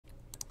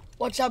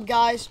What's up,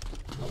 guys?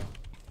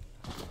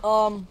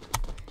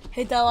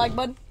 Hit that like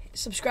button,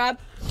 subscribe.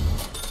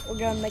 We're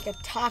gonna make a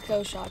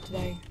taco shot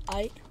today.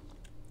 Aight?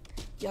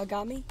 Y'all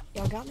got me?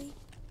 Y'all got me?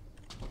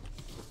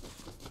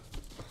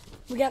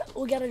 We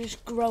gotta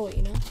just grow it,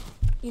 you know?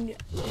 You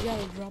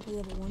gotta drop a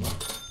little one.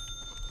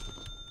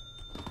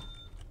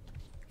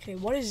 Okay,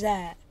 what is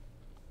that?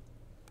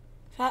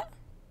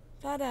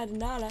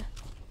 Nada.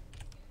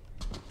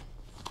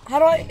 How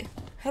do I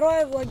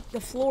have like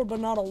the floor but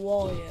not a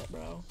wall yet,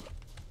 bro?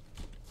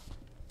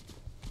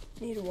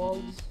 Need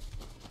walls.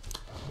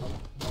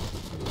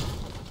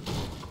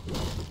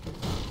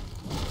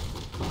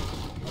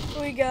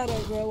 We gotta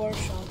grow our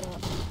shot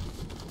up.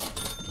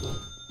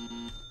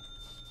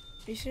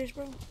 Are you serious,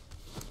 bro?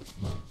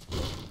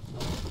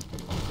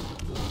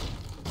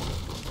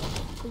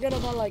 We got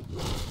about like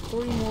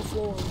 3 more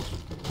floors.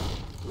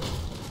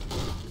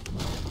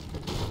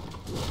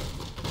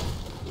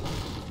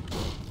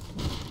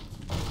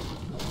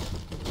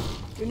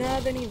 Do not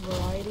have any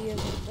variety of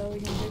it though. We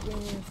can pick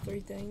only have 3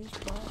 things,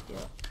 but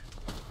yeah.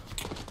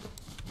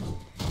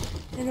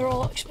 And they're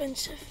all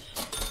expensive.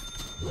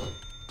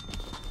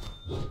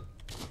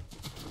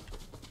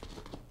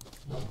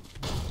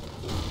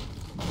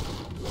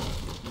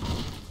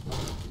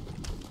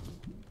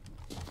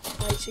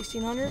 Like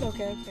 1600?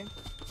 Okay.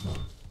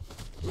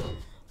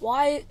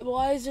 Why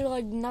is there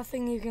like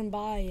nothing you can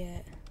buy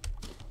yet?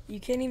 You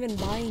can't even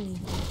buy anything.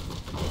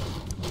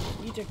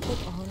 You need to click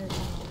 100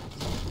 times.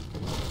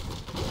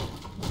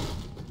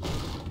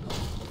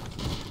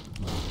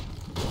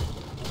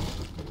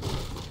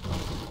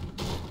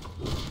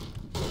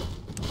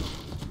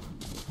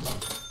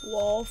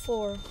 Wall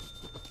 4.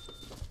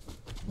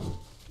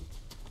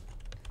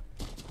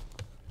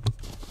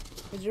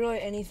 Is there really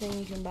anything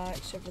you can buy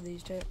except for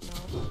these 2? No.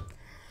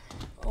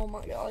 Oh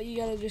my god, you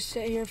gotta just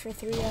sit here for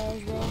 3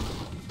 hours, bro.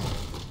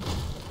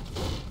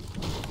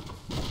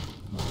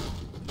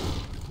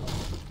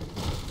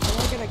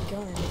 I got a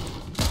gun.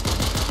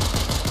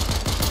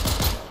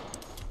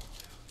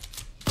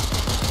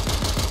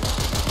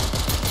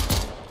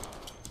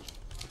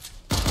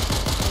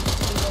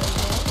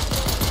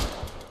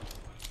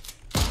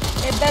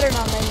 It better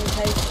not make me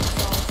pay for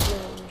 5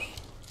 floors.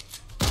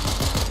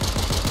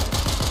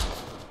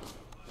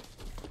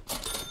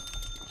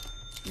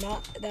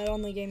 That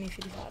only gave me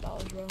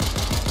 $55, bro.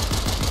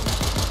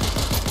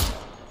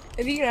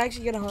 If you could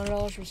actually get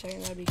 $100 for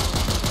saying that'd be cool.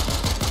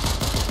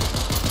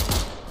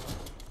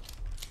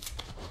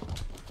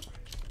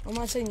 I'm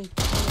not saying you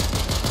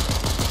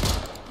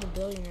the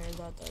billionaires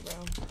out there,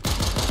 bro.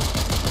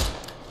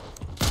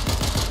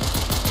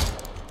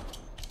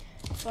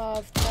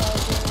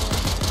 5,000.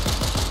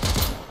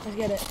 Let's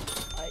get it.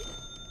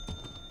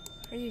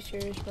 Are you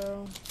serious,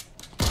 bro?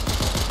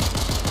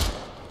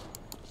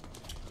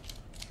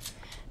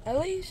 At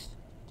least,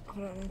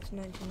 hold on, it's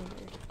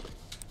 1900.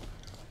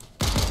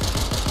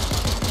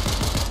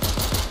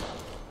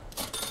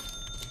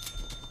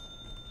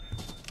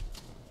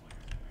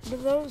 What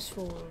are those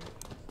for?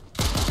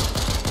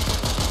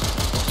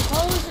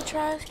 How is the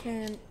trash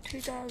can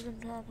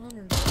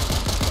 2,500?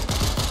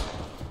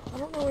 I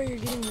don't know where you're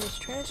getting this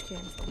trash can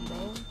from,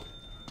 bro.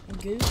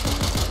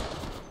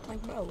 Gucci?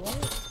 Like, bro,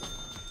 what?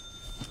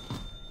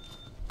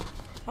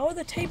 How are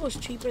the tables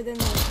cheaper than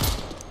the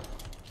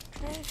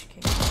trash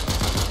can?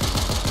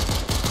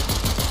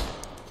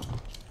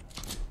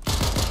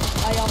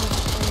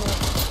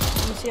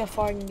 Let me see how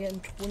far I can get in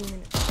 20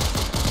 minutes.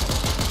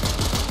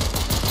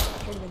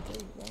 Should have been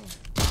 3, wow.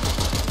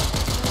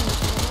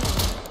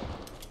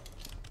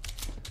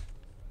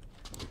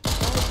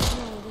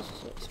 Oh, this is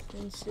so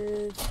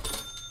expensive.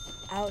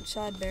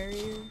 Outside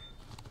barrier.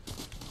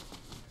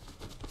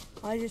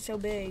 Why is it so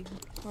big?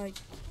 Like,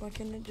 why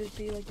can't it just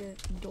be like a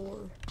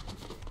door?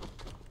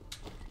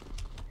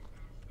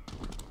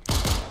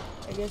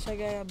 I guess I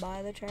gotta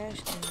buy the trash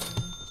can.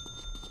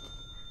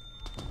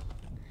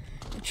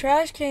 The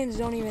trash cans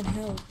don't even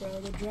help, bro.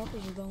 The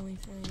droppers are the only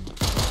thing.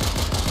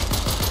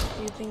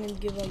 You think it'd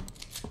give like...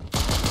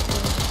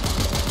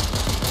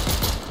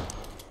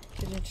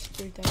 Cause it's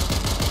 3,000.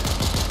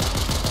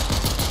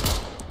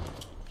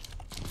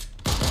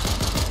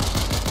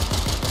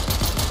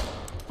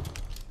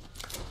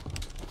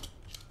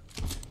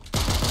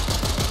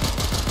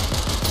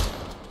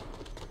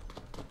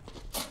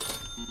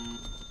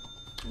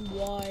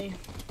 Why?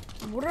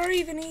 What are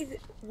even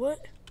what?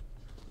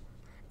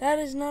 That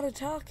is not a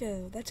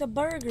taco. That's a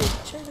burger.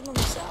 Check it on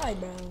the side,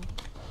 bro.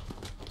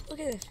 Look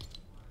at this.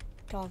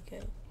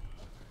 Taco.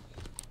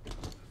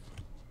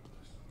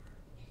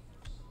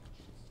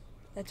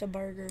 That's a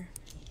burger.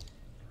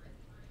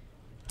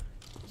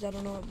 Cause I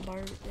don't know what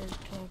burger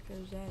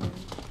tacos that is.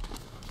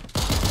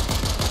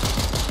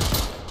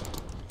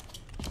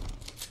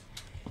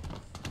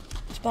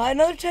 Let's buy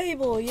another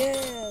table.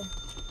 Yeah.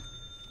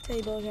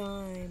 Table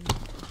time.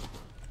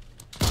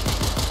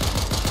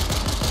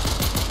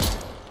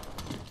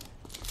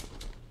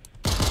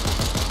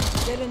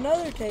 Get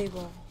another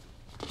table.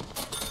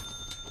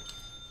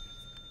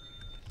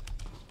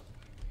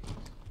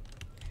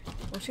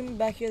 What's coming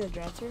back here? The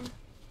drive-thru?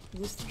 Is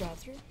this the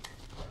drive-thru?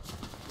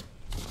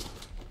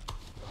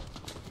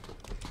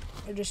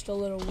 Or just a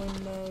little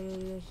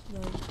window, just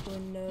like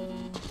window.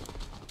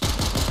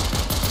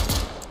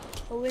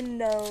 A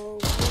window,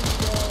 window.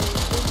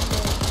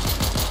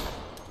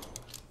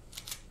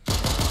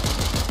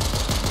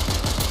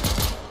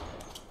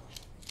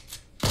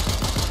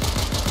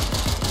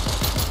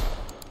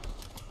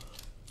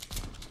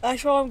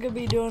 Actually, I'm gonna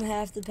be doing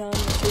half the time in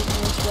 2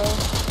 minutes,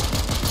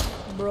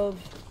 bro.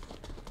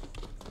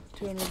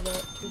 200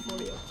 up,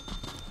 240 up.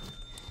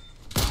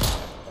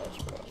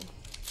 That's bro.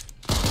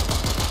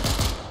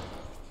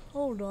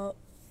 Hold up.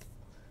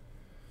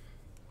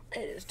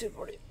 It is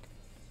 240.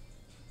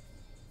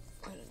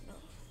 I don't know.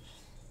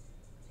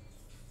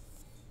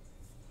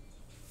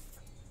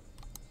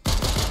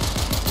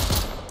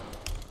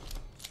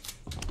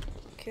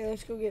 Okay,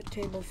 let's go get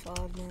table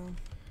 5 now.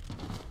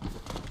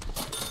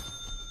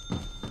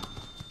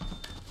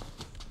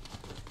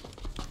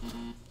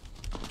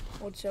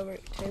 What's over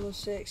at table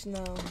 6?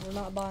 No, we're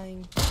not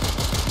buying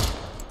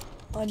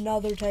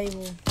another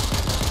table.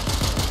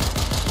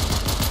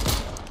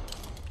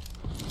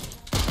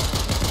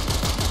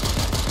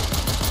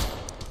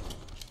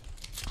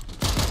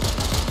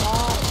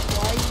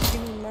 Why are you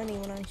giving me money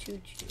when I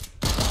shoot you?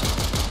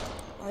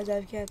 Why does I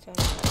have cats on it?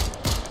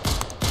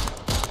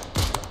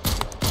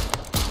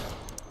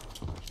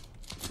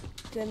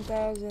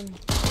 10,000.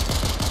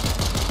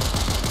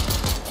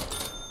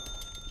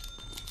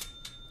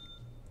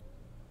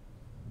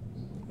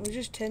 It was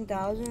just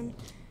 10,000,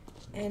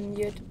 and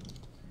you had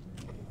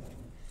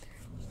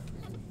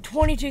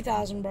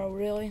 22,000, bro.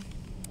 Really?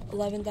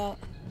 11,000,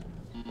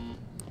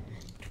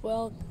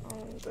 12.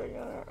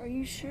 Are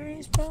you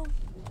serious, bro?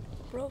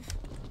 Bro.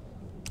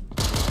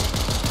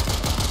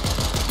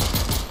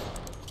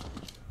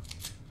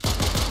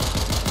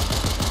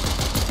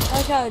 I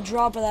like how a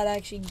drop of that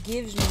actually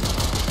gives me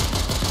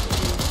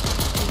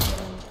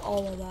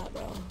all of that,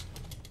 bro.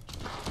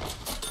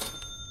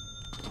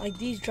 Like,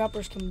 these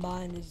droppers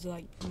combined is,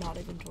 like, not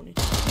even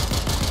 22.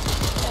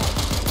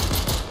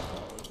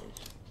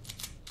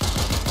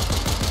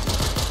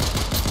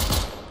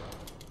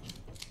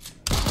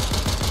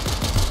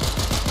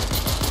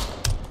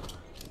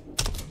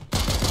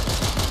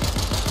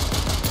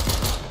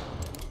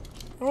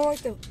 I don't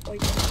like the, it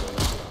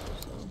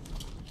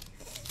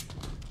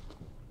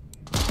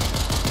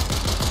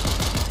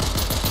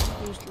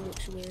just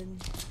looks weird.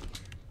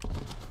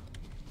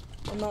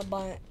 I'm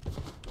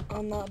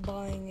not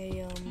buying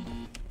a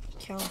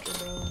counter,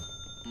 bro.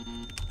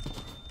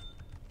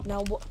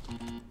 Now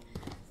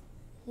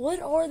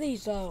what are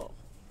these though?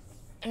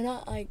 They're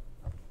not like,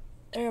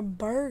 they're a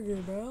burger,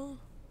 bro.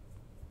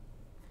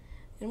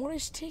 And what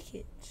is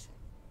tickets?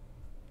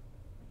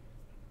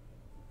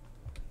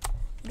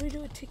 What do we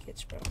do with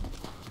tickets, bro?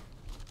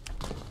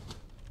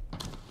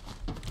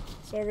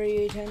 So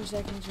every 10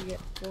 seconds we get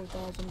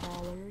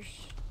 $4,000.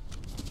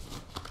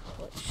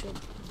 What should be?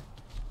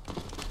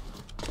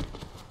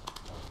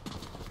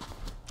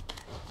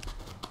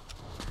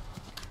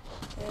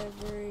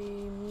 Every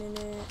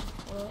minute,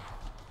 what?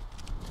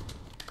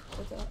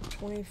 What's that?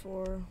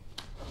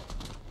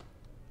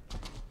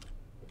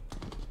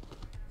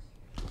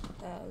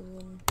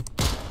 24,000.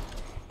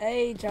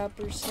 Hey,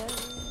 chopper 7.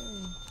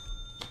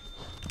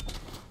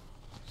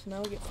 So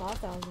now we get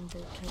 5,000 for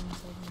 10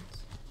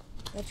 seconds.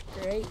 That's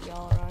great,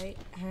 y'all, right?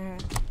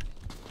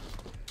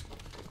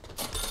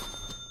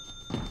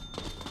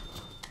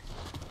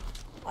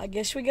 I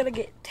guess we gotta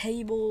get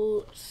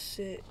table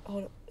 6.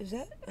 Hold up, is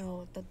that?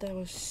 Oh, I thought that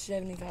was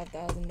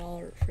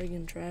 $75,000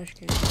 friggin' trash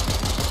can.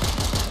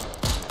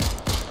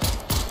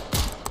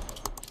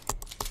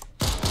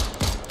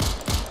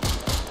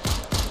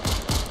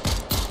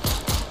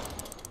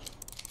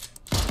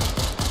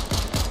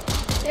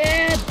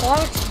 Yeah,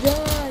 box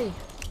die!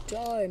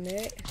 Die,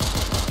 mate.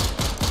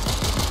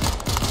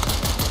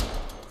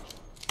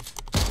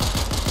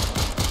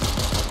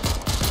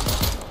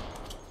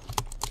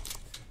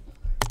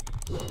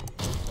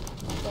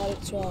 Got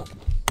it swapped.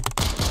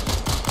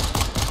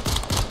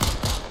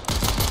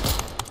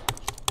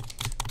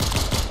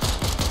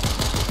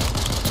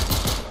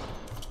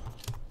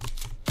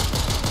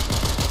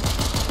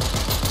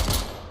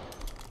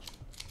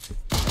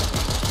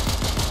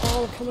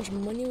 Oh, look how much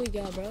money we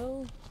got,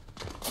 bro.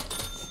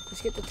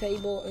 Let's get the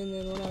table, and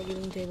then we're not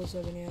getting table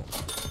 7 yet.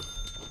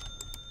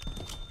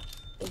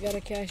 We got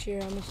a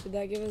cashier. How much did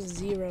that give us?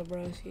 0,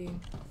 bro. See.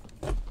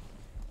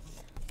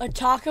 A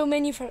taco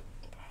menu for...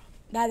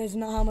 That is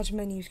not how much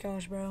menus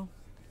cost, bro.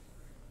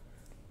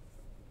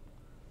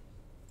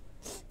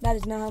 That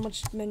is not how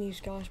much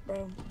menus cost,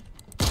 bro.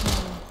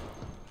 No.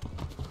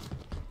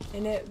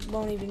 And it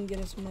won't even get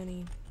us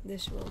money.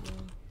 This will,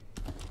 bro.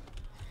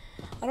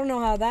 I don't know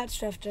how that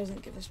stuff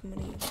doesn't give us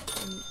money.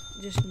 And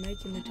just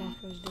making the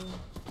tacos do.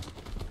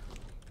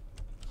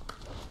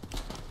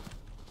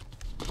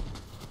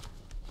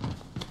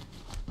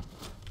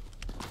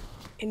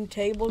 And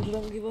tables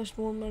don't give us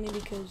more money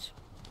because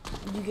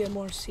you get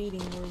more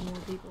seating or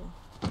more people.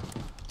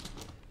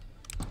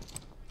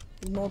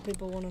 More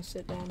people want to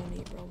sit down and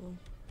eat, probably.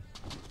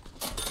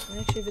 And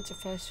actually, if it's a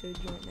fast food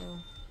joint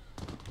now.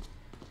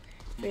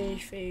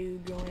 Fish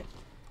food joint.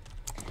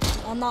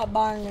 I'm not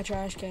buying a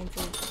trash can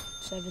for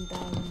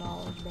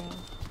 $7,000, bro.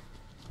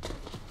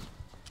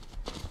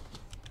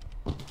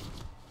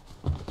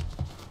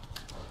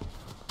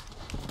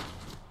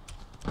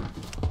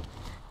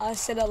 I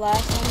said it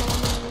last time.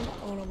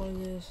 Oh no, what is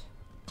this?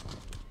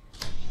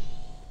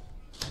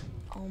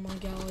 Oh my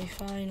golly,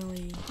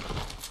 finally.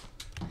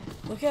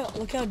 Look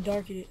how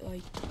dark it is,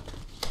 like.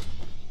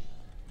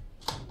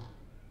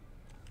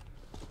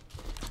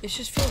 It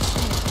just feels so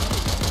much better.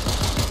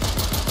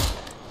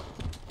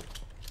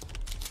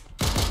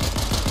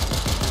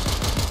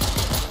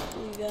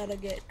 We gotta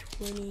get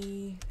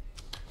 20.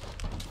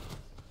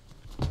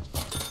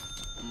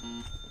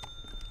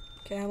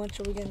 Okay, how much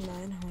are we getting?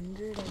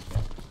 900?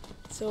 Okay.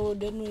 So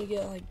didn't we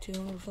get like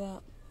 200 for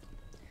that?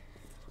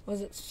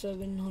 Was it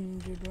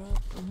 700, right?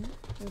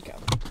 Mm-hmm. Okay.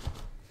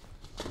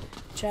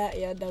 Chat,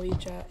 yeah, W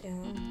chat, yeah.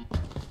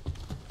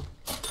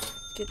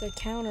 Get the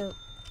counter.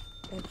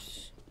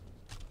 That's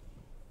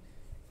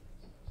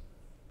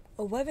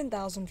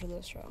 11,000 for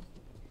this row.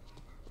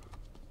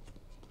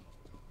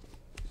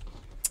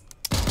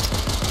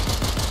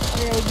 Oh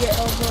yeah,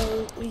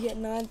 we get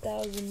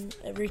 9,000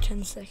 every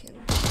 10 seconds.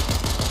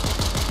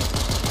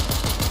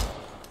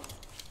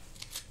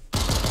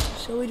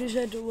 So we just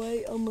had to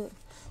wait. We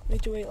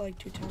have to wait like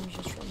 2 times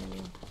just for a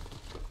menu.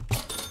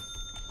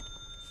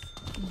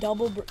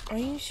 Double. Are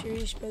you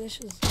serious, bro? This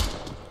is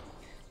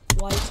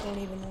lights don't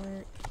even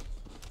work.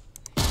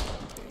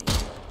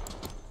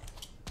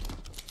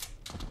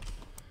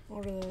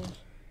 What are those?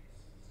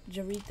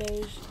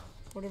 Jarritos,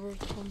 whatever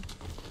it's called.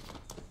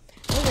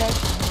 Okay.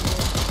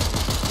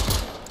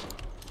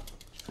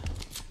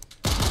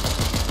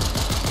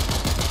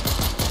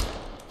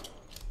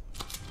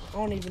 I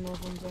don't even know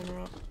if I'm going or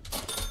not.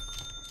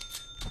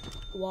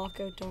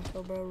 Waco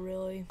Taco, bro,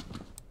 really?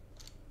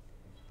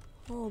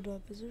 Hold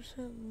up, is there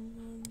something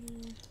on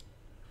there?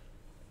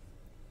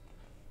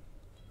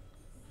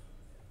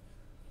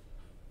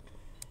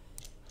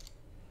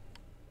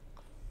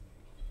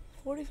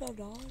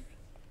 $45?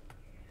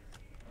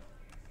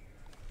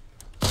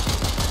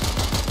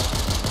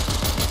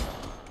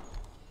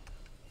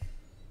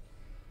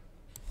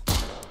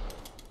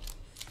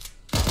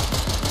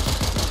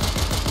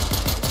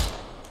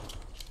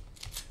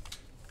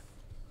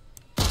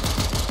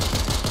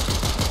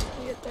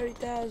 We get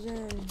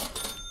 30,000.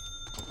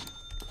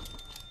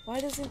 Why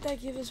doesn't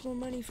that give us more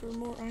money for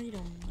more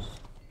items?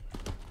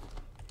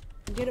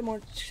 We get it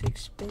more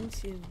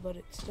expensive, but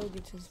it still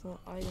gets us more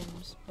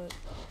items. But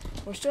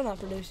we're still not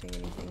producing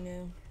anything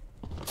new.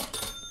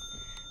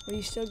 Well,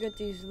 you still get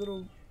these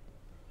little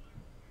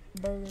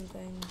burger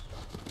things.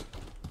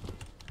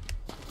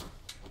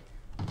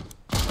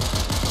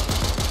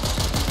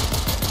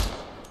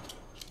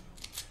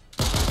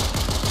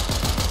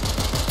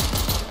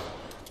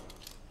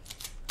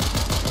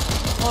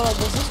 Hold on,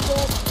 does this go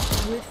up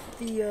with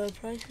the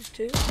prices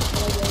too?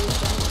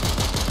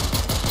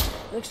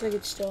 Looks like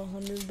it's still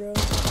 100, bro.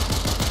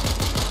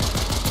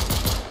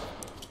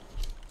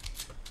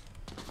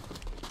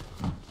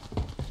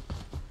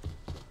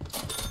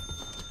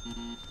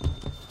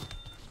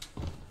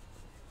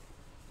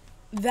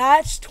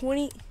 That's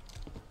 20.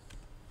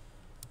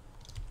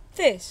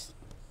 This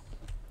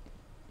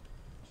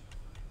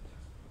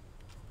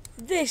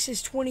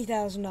is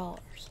 $20,000.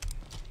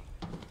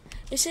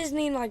 This isn't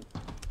even like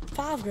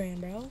 $5 grand,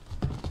 bro.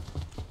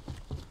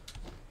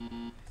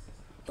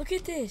 Look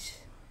at this.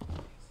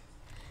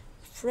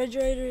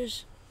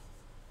 Refrigerators.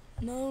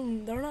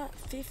 No, they're not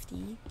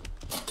 50.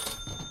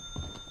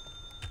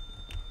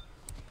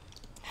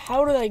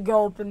 How do they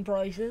go up in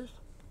prices?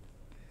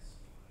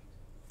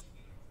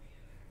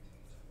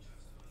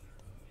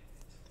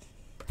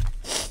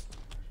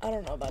 I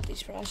don't know about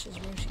these prices,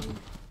 Roshi.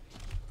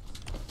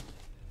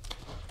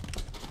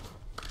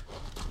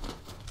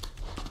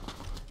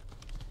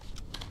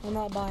 I'm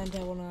not buying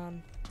table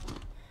 9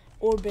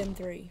 or bin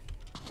 3.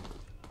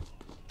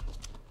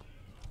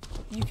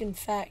 You can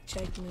fact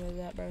check me with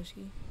that,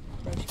 broski.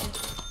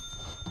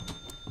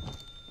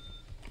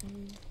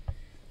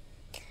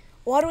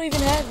 Why do we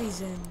even have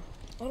these in?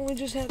 Why don't we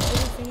just have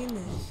everything in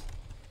this?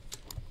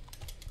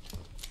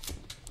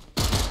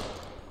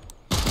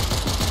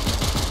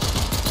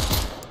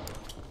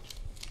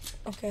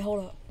 Okay,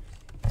 hold up.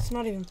 It's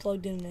not even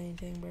plugged into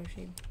anything,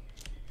 broski.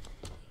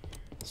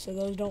 So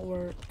those don't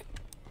work.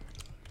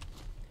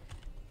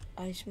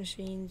 Ice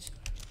machines.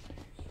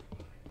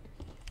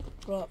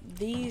 Well,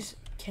 these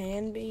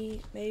can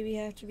be, maybe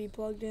have to be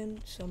plugged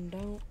in. Some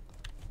don't.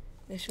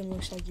 This one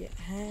looks like it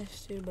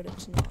has to, but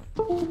it's not.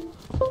 Are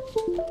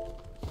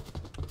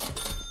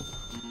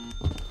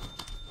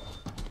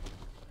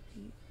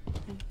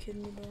you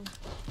kidding me, bro?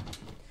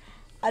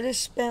 I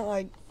just spent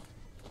like,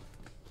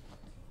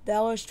 that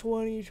was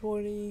 20,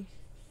 20,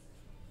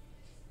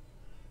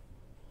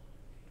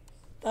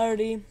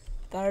 30,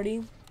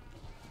 30,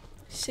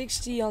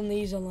 60 on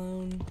these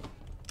alone,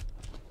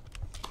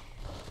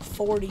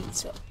 40,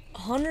 so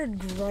 100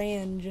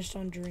 grand just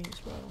on drinks,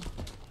 bro.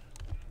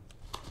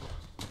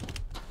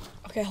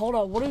 Okay, hold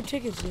on, what do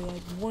tickets do,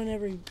 like one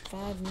every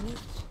 5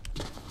 minutes?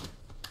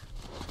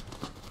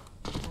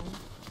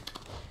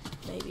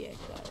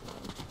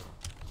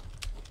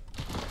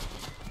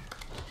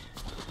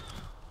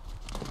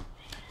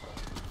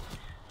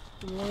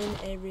 one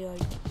every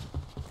like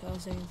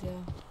 5 seconds, yeah.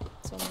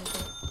 Something like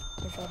that.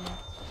 Or 5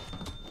 minutes.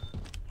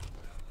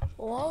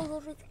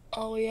 Well,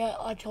 oh yeah,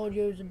 I told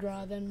you it was a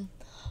drive-in.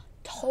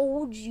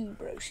 Told you,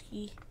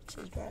 broski. It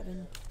says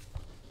drive-in.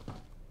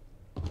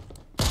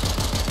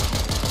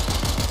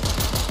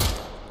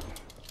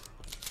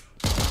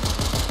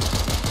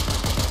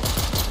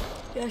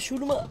 Yeah,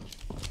 shoot him up.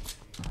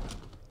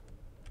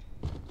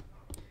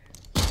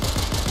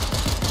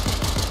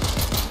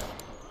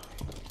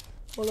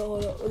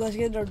 Hold up. Let's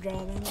get our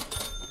drive-in.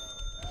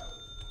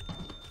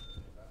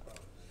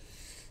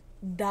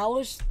 That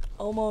was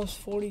almost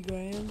 40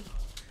 grand.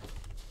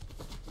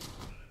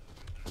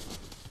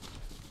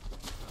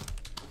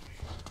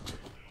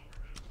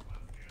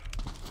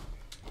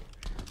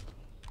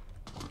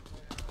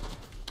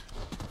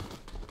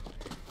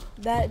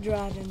 That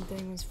drive-in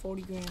thing was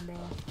 40 grand, bro.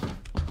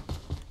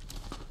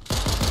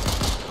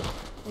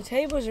 The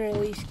tables are at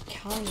least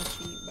kind of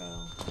cheap,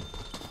 bro.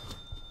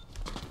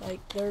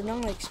 Like, they're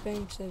not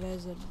expensive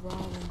as a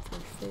drive-in for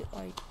fit.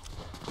 Like,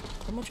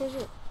 how much was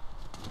it?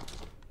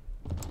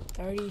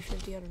 30,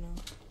 50, I don't know.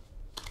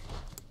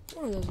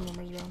 One of those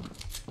numbers, bro.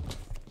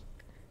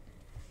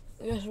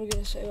 I guess we're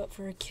gonna save up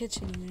for a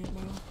kitchen unit,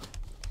 bro.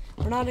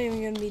 We're not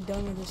even gonna be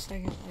done with the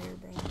second layer,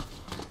 bro.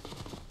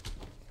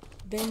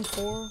 Bin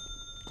 4.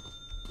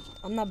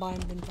 I'm not buying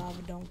bin 5,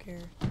 I don't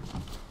care.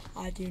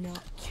 I do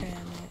not care,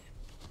 mate.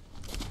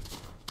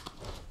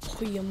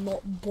 I am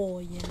not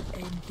buying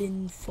a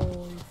bin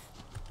 5.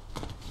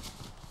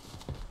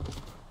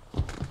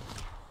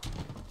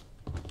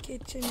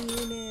 Kitchen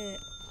unit.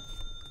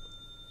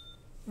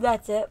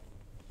 That's it.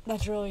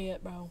 That's really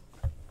it, bro.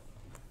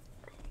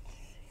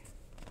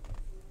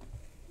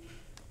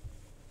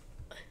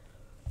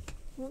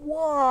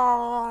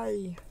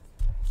 Why?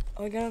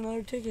 Oh, I got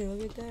another ticket.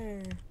 Look at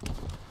there.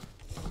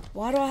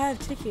 Why do I have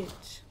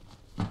tickets?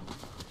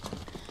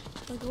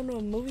 I'm going to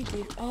a movie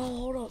theater. Oh,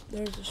 hold up.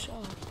 There's a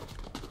shop.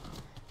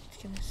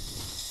 It's gonna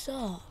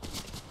suck.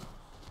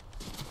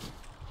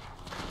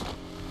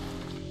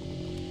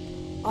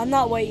 I'm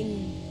not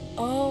waiting.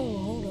 Oh,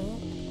 hold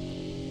up.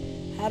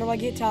 How do I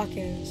get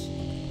tacos?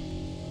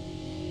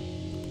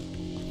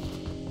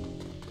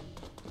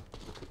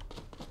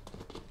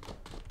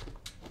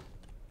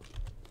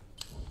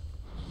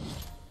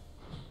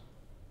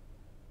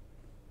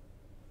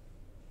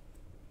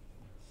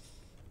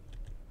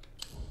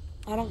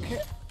 I don't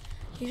care.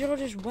 These are all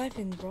just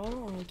weapons, bro. I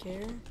don't really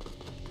care.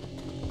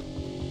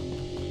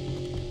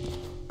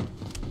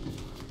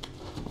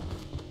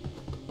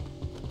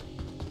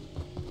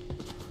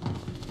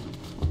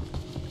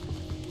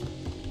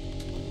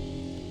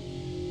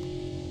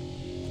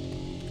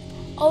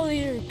 Oh,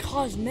 these are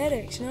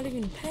cosmetics, not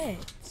even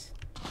pets.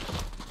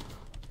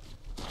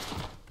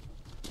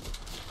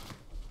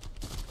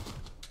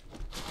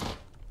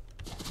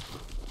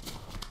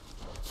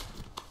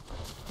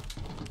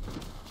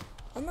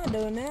 I'm not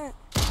doing that.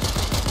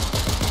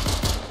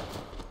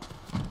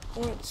 I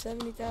want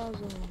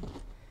 70,000. Let's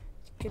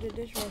get a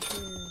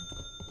dishwasher.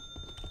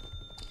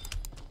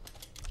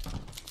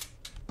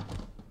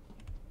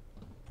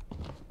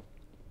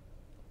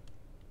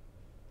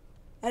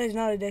 That is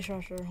not a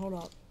dishwasher. Hold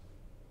up.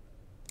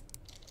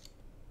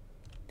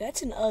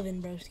 That's an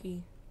oven,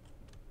 broski.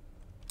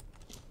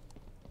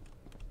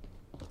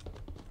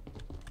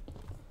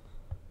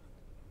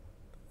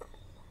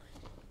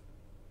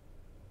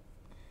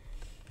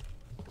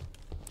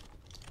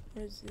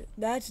 What is it?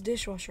 That's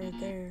dishwasher right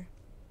there.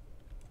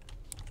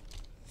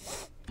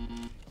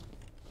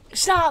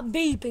 Stop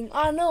beeping.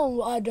 I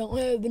know I don't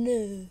have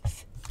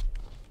enough.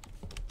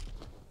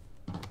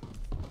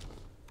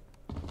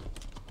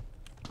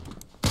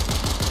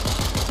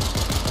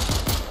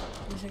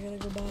 Guess I gotta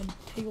go buy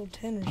table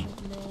 10 or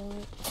something, bro.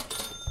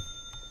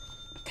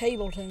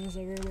 Table 10 is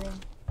over here, bro.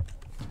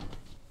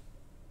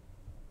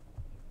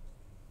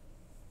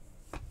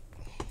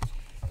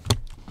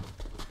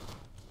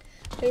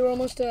 Hey, we're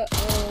almost at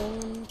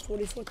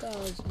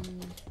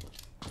 44,000.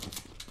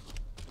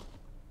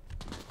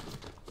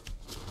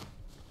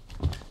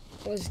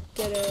 Let's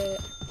get it.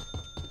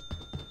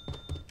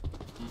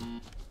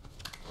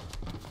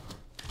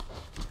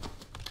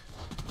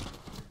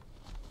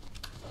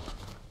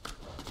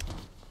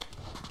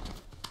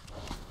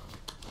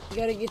 You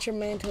gotta get your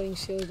mantling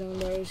skills on,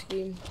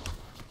 broski.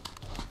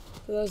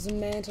 For those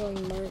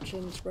mantling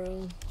merchants,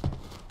 bro.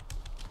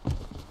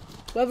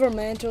 Whoever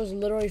mantles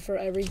literally for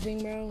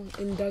everything, bro,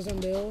 and doesn't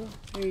build,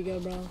 here you go,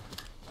 bro.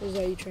 This is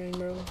how you train,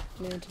 bro.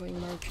 Mantling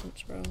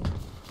merchants, bro.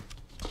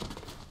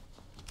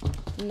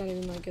 I'm not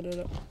even that good at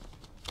it.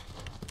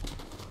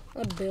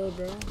 I build,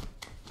 bro. I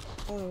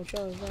don't know what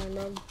y'all are trying,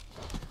 bro.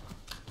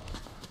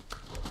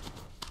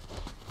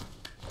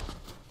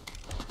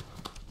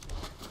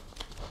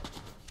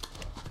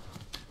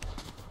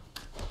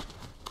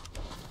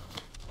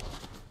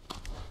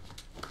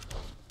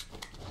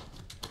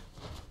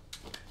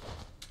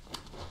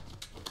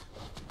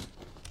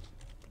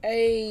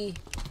 Hey,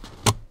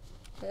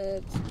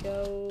 let's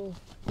go.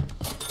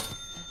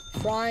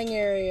 Frying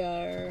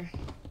area.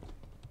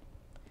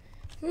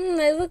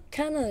 They look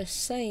kind of the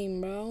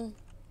same, bro.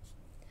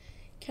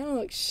 Kind of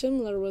looks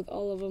similar with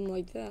all of them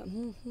like that.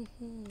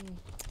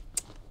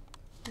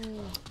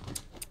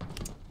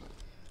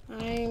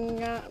 I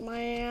got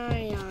my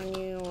eye on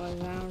you,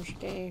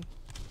 Wazowski.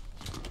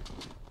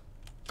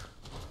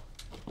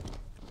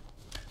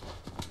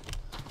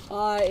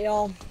 Alright,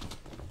 y'all.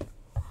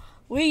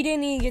 We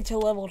didn't even get to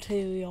level 2,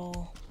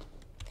 y'all.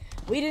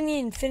 We didn't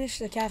even finish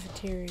the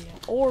cafeteria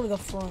or the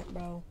front,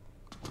 bro.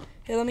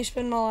 Hey, let me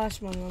spend my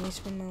last money. Let me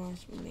spend my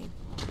last money.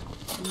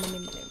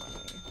 Money.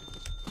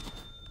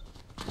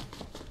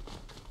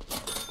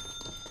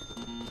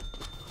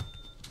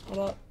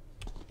 Hold up.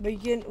 We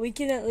can at least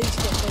get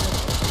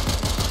table 14.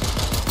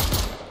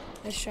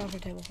 Let's try for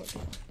table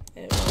 14.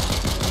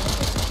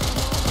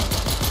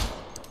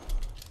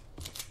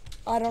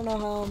 I don't know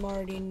how I'm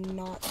already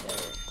not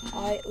there.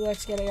 Alright,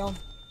 let's get it, y'all.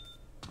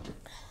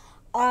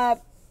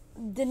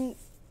 Didn't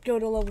go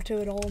to level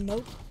 2 at all.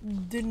 Nope.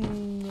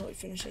 Didn't really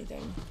finish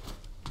anything.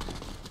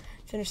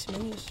 Finished the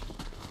menus.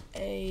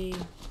 Hey.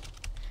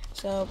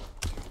 So,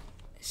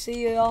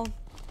 see you, y'all.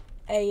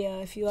 Hey,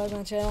 if you like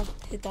my channel,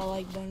 hit that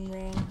like button,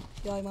 bro.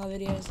 If you like my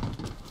videos,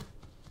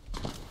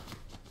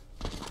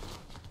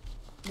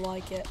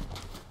 like it.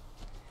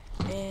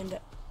 And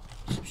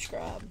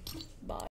subscribe. Bye.